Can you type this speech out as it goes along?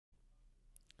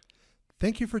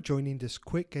Thank you for joining this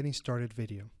quick getting started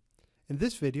video. In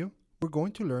this video, we're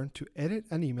going to learn to edit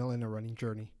an email in a running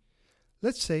journey.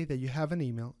 Let's say that you have an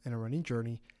email in a running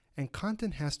journey and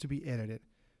content has to be edited,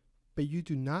 but you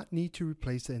do not need to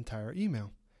replace the entire email.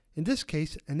 In this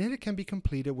case, an edit can be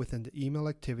completed within the email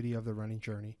activity of the running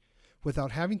journey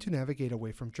without having to navigate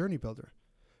away from Journey Builder.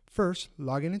 First,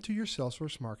 log into your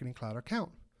Salesforce Marketing Cloud account.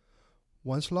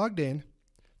 Once logged in,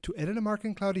 to edit a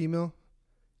Marketing Cloud email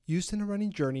used in a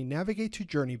running journey, navigate to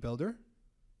Journey Builder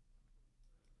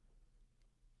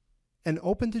and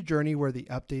open the journey where the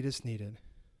update is needed.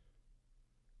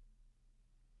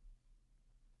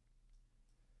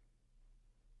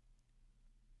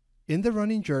 In the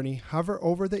running journey, hover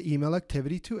over the email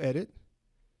activity to edit,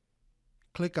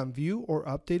 click on View or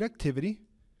Update Activity,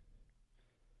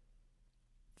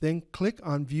 then click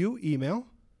on View Email.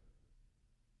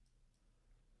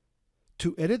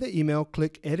 To edit the email,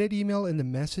 click Edit Email in the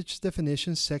Message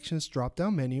Definitions Sections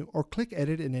drop-down menu or click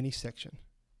Edit in any section.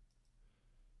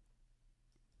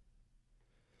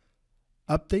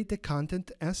 Update the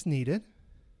content as needed.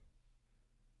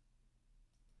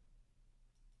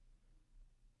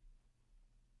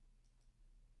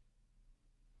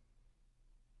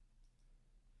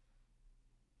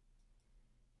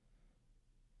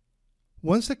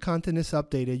 Once the content is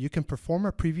updated, you can perform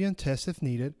a preview and test if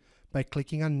needed by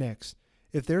clicking on Next.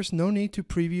 If there's no need to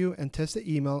preview and test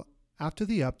the email after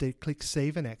the update, click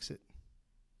Save and Exit.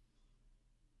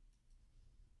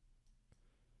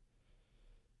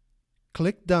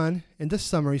 Click Done in the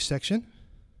Summary section.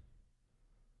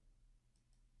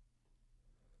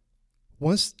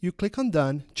 Once you click on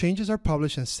Done, changes are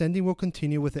published and sending will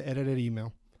continue with the edited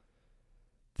email.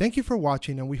 Thank you for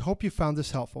watching, and we hope you found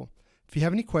this helpful. If you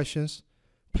have any questions,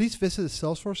 please visit the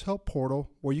Salesforce Help portal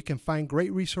where you can find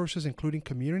great resources including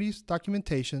communities,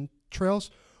 documentation, trails,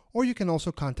 or you can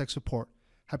also contact support.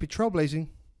 Happy trailblazing!